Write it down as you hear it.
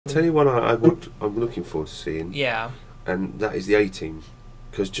Tell you what, I'm looking forward to seeing. Yeah. And that is the A-Team,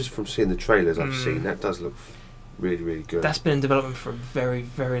 because just from seeing the trailers I've seen, that does look really, really good. That's been in development for a very,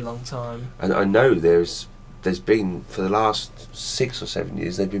 very long time. And I know there's been, for the last 6 or 7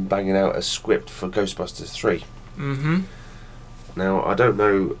 years, they've been banging out a script for Ghostbusters 3. Mm-hmm. Now, I don't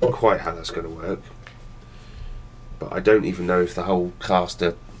know quite how that's going to work, but I don't even know if the whole cast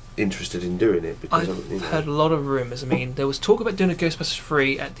are interested in doing it. Because I've heard a lot of rumours. I mean, there was talk about doing a Ghostbusters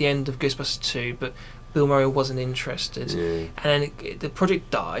 3 at the end of Ghostbusters 2, but Bill Murray wasn't interested. Yeah. And then the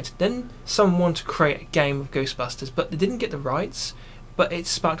project died. Then someone wanted to create a game of Ghostbusters, but they didn't get the rights, but it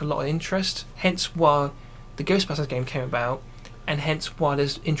sparked a lot of interest, hence why the Ghostbusters game came about, and hence why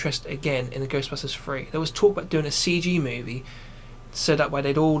there's interest again in the Ghostbusters 3. There was talk about doing a CG movie, so that way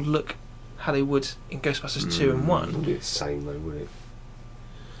they'd all look how they would in Ghostbusters 2 and 1. Wouldn't be the same though, would it?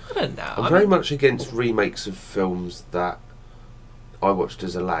 I don't know. I'm very much against remakes of films that I watched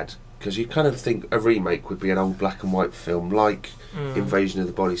as a lad, because you kind of think a remake would be an old black and white film like Invasion of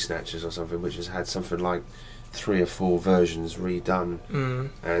the Body Snatchers or something, which has had something like 3 or 4 versions redone,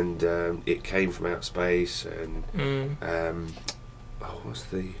 and it came from outer space, and what's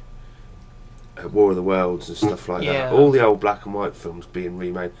the War of the Worlds and stuff like that. All the old black and white films being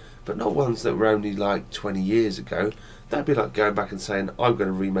remade, but not ones that were only like 20 years ago. That'd be like going back and saying, I'm going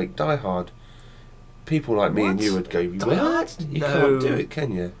to remake Die Hard. People like me and you would go, what? You can't do it,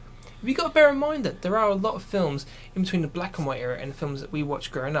 can you? You've got to bear in mind that there are a lot of films in between the black and white era and the films that we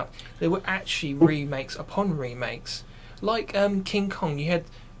watched growing up. They were actually remakes upon remakes. Like King Kong, you had,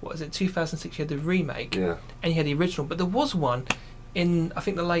 2006, you had the remake, and you had the original, but there was one in, I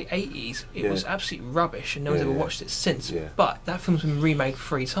think, the late 80s. It was absolutely rubbish, and no one's ever watched it since. But that film's been remade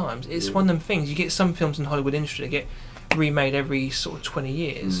 3 times. It's one of them things. You get some films in the Hollywood industry that get remade every sort of 20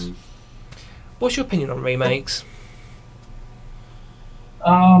 years. What's your opinion on remakes?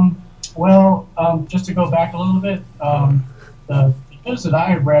 Just to go back a little bit, the news that I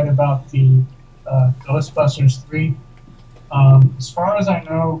have read about the Ghostbusters 3, as far as I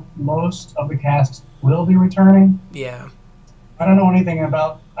know, most of the cast will be returning. Yeah. I don't know anything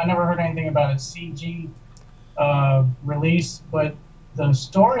about, I never heard anything about a CG release, but the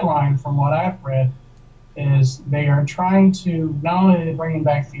storyline from what I've read is they are trying to, not only are they bringing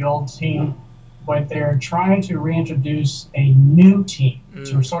back the old team, but they're trying to reintroduce a new team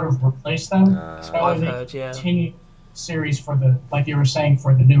to sort of replace them. I've heard, continue series for the, like you were saying,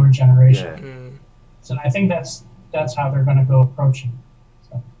 for the newer generation. So I think that's how they're going to go approaching it.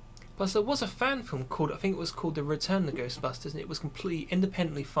 So. Plus, there was a fan film called, I think it was called The Return of the Ghostbusters, and it was completely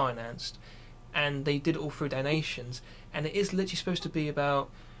independently financed, and they did it all through donations, and it is literally supposed to be about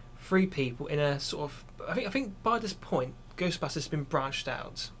 3 people in a sort of, I think by this point, Ghostbusters has been branched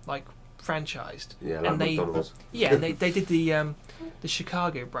out, like franchised. Yeah, like McDonald's. Yeah, and they did the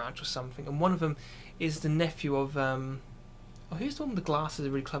Chicago branch or something, and one of them is the nephew of who's the one with the glasses, the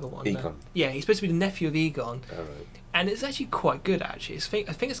really clever one? Egon. Yeah, he's supposed to be the nephew of Egon. Oh, right. And it's actually quite good, actually.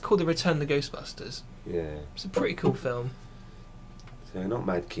 I think it's called The Return of the Ghostbusters. Yeah. It's a pretty cool film. So not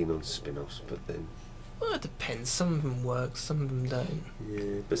mad keen on spin-offs, but then... Well, it depends. Some of them work, some of them don't.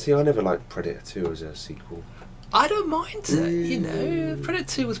 Yeah, but see, I never liked Predator 2 as a sequel. I don't mind it, you know. Predator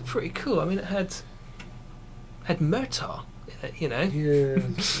 2 was pretty cool. I mean, it had Murtaugh in it, you know. Yeah.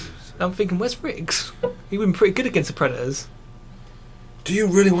 I'm thinking, where's Riggs? He would be pretty good against the Predators. Do you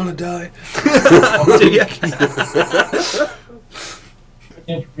really want to die?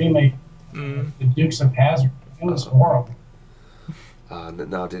 Remake The Dukes of Hazzard. It was horrible.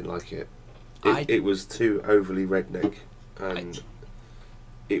 No, I didn't like it. It was too overly redneck, and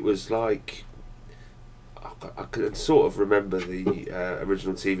it was like I could sort of remember the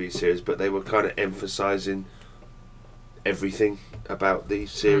original TV series, but they were kind of emphasising everything about the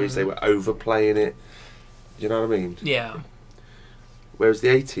series. They were overplaying it. You know what I mean? Yeah. Whereas the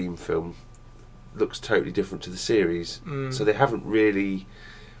A-Team film looks totally different to the series, so they haven't really.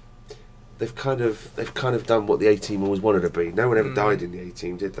 They've kind of done what the A-Team always wanted to be. No one ever died in the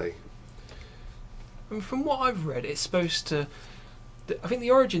A-Team, did they? And from what I've read, it's supposed to. I think the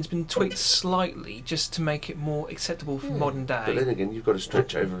origin's been tweaked slightly just to make it more acceptable for modern day. But then again, you've got to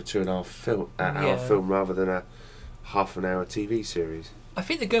stretch over a 2.5 hour film rather than a half-an-hour TV series. I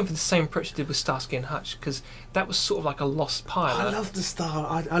think they're going for the same approach they did with Starsky and Hutch, because that was sort of like a lost pilot. I love the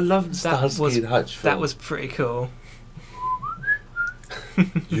Starsky and Hutch film. That was pretty cool.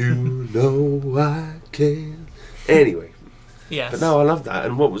 You know I can. Anyway. Yes. But no, I love that.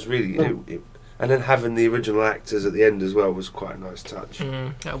 And what was really... and then having the original actors at the end as well was quite a nice touch.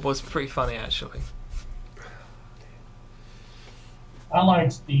 That was pretty funny, actually. I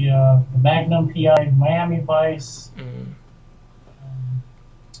liked the Magnum PI Miami Vice.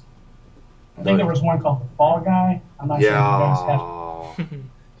 I think there was one called the Fall Guy. I'm not sure if you guys had.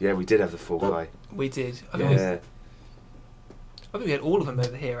 Yeah, we did have the Fall Guy. We did. I think we had all of them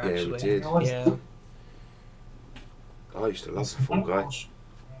over here, actually. Yeah, we did. Yeah. I used to love the Fall Guy.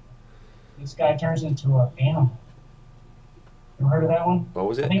 This guy turns into an animal. You ever heard of that one? What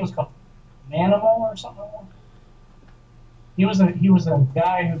was I it? think it was called Manimal or something like that. He was a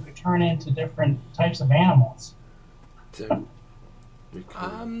guy who could turn into different types of animals. Don't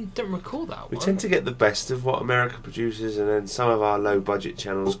recall. Don't recall that We one. tend to get the best of what America produces, and then some of our low-budget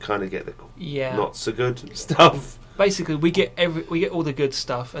channels kind of get the not so good stuff. Basically, we get all the good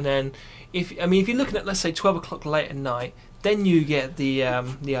stuff, and then if you're looking at, let's say, 12 o'clock late at night, then you get the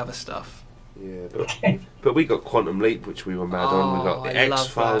other stuff. Yeah, but we got Quantum Leap, which we were mad on. We got the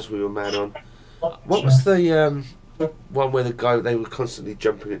X-Files, we were mad on. What was the one where they were constantly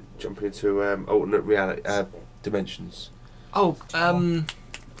jumping into alternate reality dimensions? Oh, come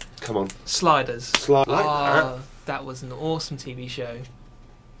on, Sliders. That was an awesome TV show.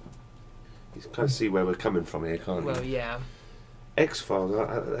 You can kind of see where we're coming from here, can't you? Well, yeah. X-Files,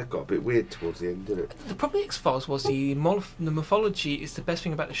 that got a bit weird towards the end, didn't it? The problem with X-Files was the mythology is the best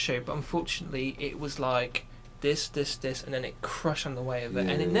thing about the show, but unfortunately it was like this, and then it crushed on the way of it,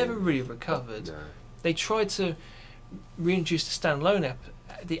 and it never really recovered. No. They tried to reintroduce the standalone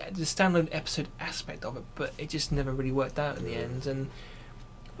the standalone episode aspect of it, but it just never really worked out in the end. And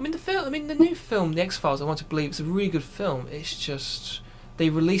the new film, The X-Files, I want to believe it's a really good film. It's just they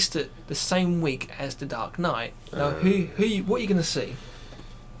released it the same week as The Dark Knight. Now, what are you going to see?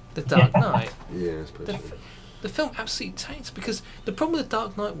 The Dark Knight. Yeah, I suppose. The film absolutely tanks, because the problem with The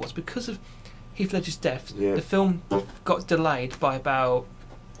Dark Knight was because of Heath Ledger's death. Yeah. The film got delayed by about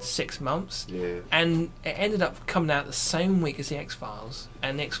 6 months, and it ended up coming out the same week as The X-Files,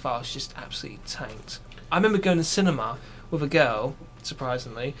 and The X-Files just absolutely tanked. I remember going to cinema with a girl,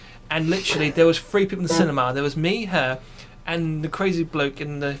 surprisingly, and literally there was 3 people in the cinema. There was me, her, and the crazy bloke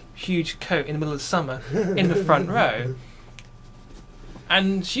in the huge coat in the middle of the summer in the front row.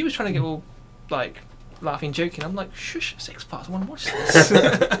 And she was trying to get all like laughing, joking. I'm like, shush, it's X-Files, I want to watch this.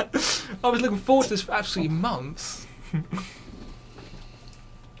 I was looking forward to this for absolutely months.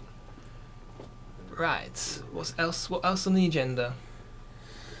 Right. What else on the agenda?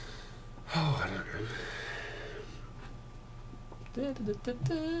 Oh, I don't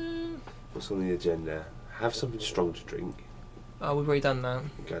know. What's on the agenda? Have something strong to drink. Oh, we've already done that.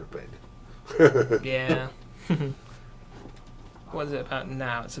 And go to bed. Yeah. What is it about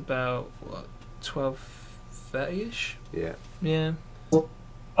now? It's about, what, 12:30ish? Yeah. Yeah. Oh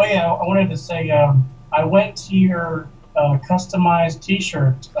yeah, I wanted to say I went to your customized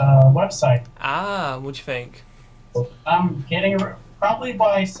T-shirt website. Ah, what'd you think? I'm getting probably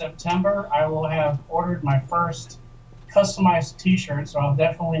by September. I will have ordered my first customized T-shirt, so I'll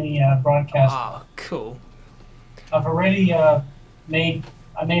definitely broadcast. Ah, cool. I've already made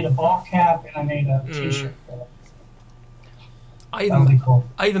a ball cap and I made a T-shirt. That'll be cool.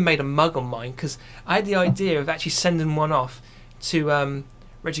 I even made a mug on mine because I had the idea of actually sending one off to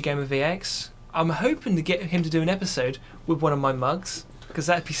Reggie Gamer VX. I'm hoping to get him to do an episode with one of my mugs, because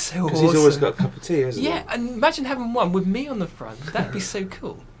that'd be so awesome. Because he's always got a cup of tea, hasn't he? Yeah, and imagine having one with me on the front. That'd be so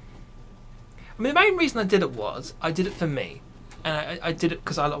cool. I mean, the main reason I did it was I did it for me, and I did it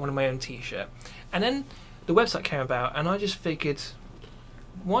because I like one of my own T-shirt. And then the website came about, and I just figured,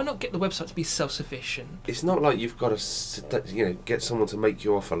 why not get the website to be self-sufficient? It's not like you've got to, get someone to make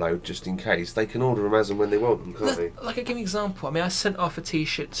you off a load just in case. They can order them as and when they want them, can't they? Like, I'll give you an example. I mean, I sent off a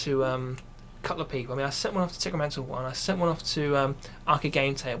T-shirt to a couple of people. I mean, I sent one off to Technomancer 1. I sent one off to Arca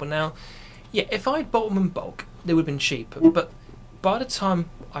Game Table. Now, yeah, if I'd bought them in bulk, they would have been cheaper. But by the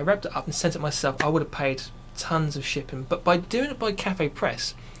time I wrapped it up and sent it myself, I would have paid tons of shipping. But by doing it by Cafe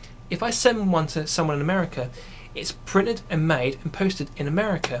Press, if I send one to someone in America, it's printed and made and posted in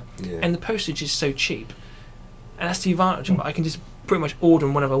America, and the postage is so cheap. And that's the advantage of it. I can just pretty much order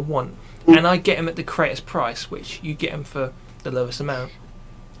them whenever I want, and I get them at the creator's price, which you get them for the lowest amount.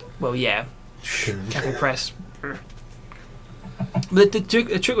 Well, yeah, Cafe Press. But the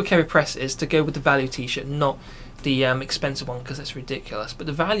trick with Cafe Press is to go with the value T-shirt, not the expensive one, because that's ridiculous. But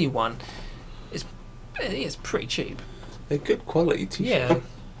the value one is pretty cheap. They're good quality T-shirts. Yeah.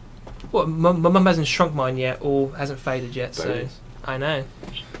 Well, my mum hasn't shrunk mine yet, or hasn't faded yet, so I know.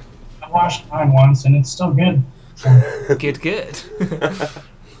 I washed mine once, and it's still good. Good.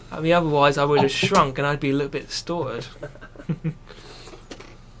 I mean, otherwise I would have shrunk, and I'd be a little bit distorted.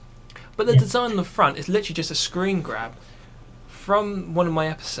 But the design on the front is literally just a screen grab from one of my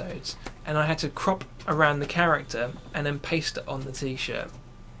episodes, and I had to crop around the character and then paste it on the T-shirt.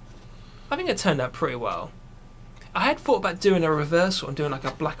 I think it turned out pretty well. I had thought about doing a reversal and doing like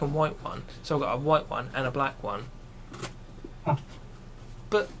a black and white one. So I've got a white one and a black one. Huh.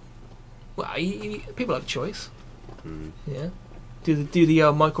 But well, people have a choice. Mm. Yeah. Do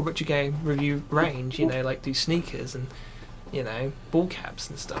the Michael Richard game review range, you know, like do sneakers and, you know, ball caps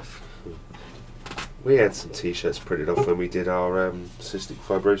and stuff. We had some t-shirts printed off when we did our cystic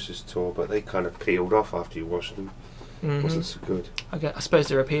fibrosis tour, but they kind of peeled off after you washed them. Wasn't so good. I suppose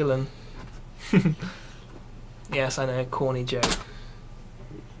they're appealing. Yes, I know, corny joke.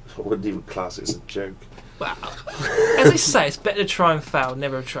 I wouldn't even class it as a joke. Well, as they say, it's better to try and fail,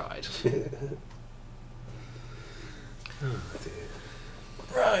 never have tried. Oh dear.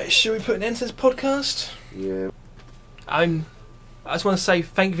 Right, should we put an end to this podcast? Yeah. I just want to say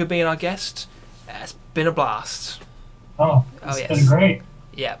thank you for being our guest. It's been a blast. Oh, it's yes. been great.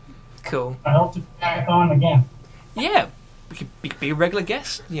 Yeah, cool. I hope to be back on again. Yeah, we could be a regular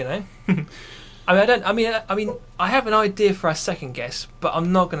guest, you know. I mean, I have an idea for our second guest, but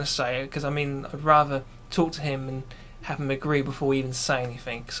I'm not going to say it because I'd rather talk to him and have him agree before we even say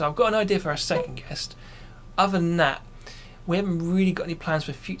anything. So I've got an idea for our second guest. Other than that, we haven't really got any plans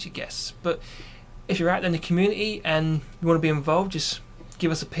for future guests. But if you're out there in the community and you want to be involved, just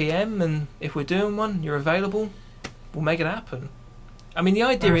give us a PM, and if we're doing one, you're available, we'll make it happen. I mean, the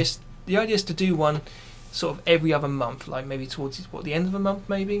idea is to do one sort of every other month, like maybe towards the end of the month,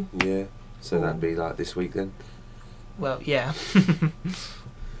 maybe. Yeah. So that'd be like this week then. Well, yeah.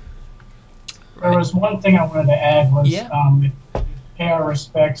 There was one thing I wanted to add was Yeah. pay our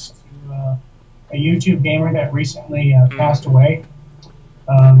respects to a YouTube gamer that recently passed away.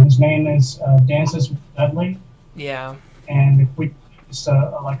 His name is Dances with Dudley. Yeah. And if we just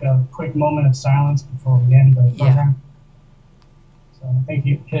like a quick moment of silence before we end the program. So I think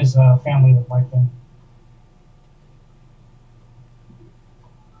his family would like that.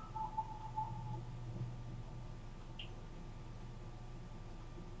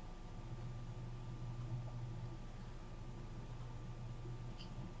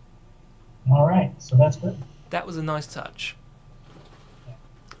 All right, so that's good. That was a nice touch.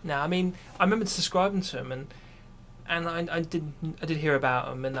 Now, I mean, I remember subscribing to him, and I did hear about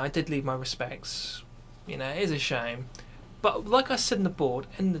him, and I did leave my respects. You know, it is a shame, but like I said in the board,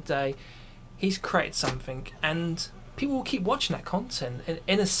 end of the day, he's created something, and people will keep watching that content. And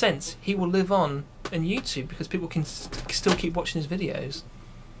in a sense, he will live on YouTube because people can still keep watching his videos.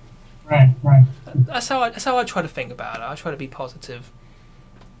 Right, right. That's how I try to think about it. I try to be positive.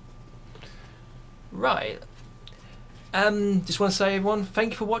 Right. Just want to say, everyone,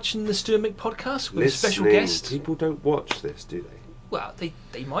 thank you for watching the Stu and Mick podcast with a special guest. People don't watch this, do they? Well, they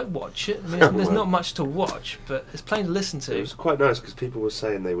might watch it. I mean, there's not much to watch, but there's plenty to listen to. It was quite nice because people were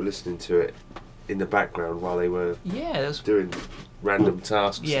saying they were listening to it in the background while they were doing random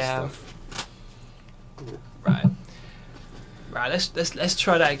tasks and stuff. Right. Let's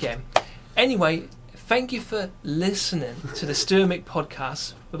try that again. Anyway, thank you for listening to the Stu and Mick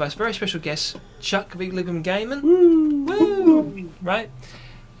podcast with our very special guest, Chuck Big Living Gaiman. Woo! Right.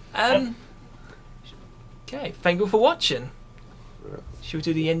 Okay. Thank you for watching. Should we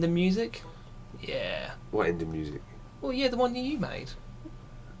do the end of music? Yeah. What end of music? Well, yeah, the one that you made.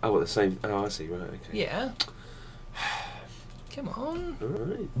 Oh, what, the same? Oh, I see. Right. Okay. Yeah. Come on. All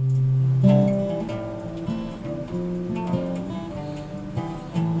right.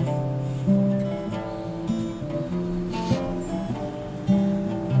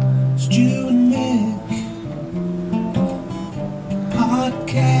 Stu and Mick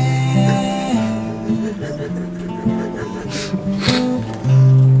podcast.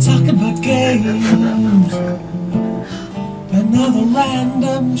 Talk about games and other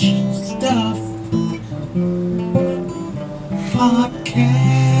random stuff. Podcast.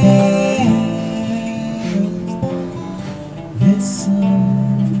 Listen.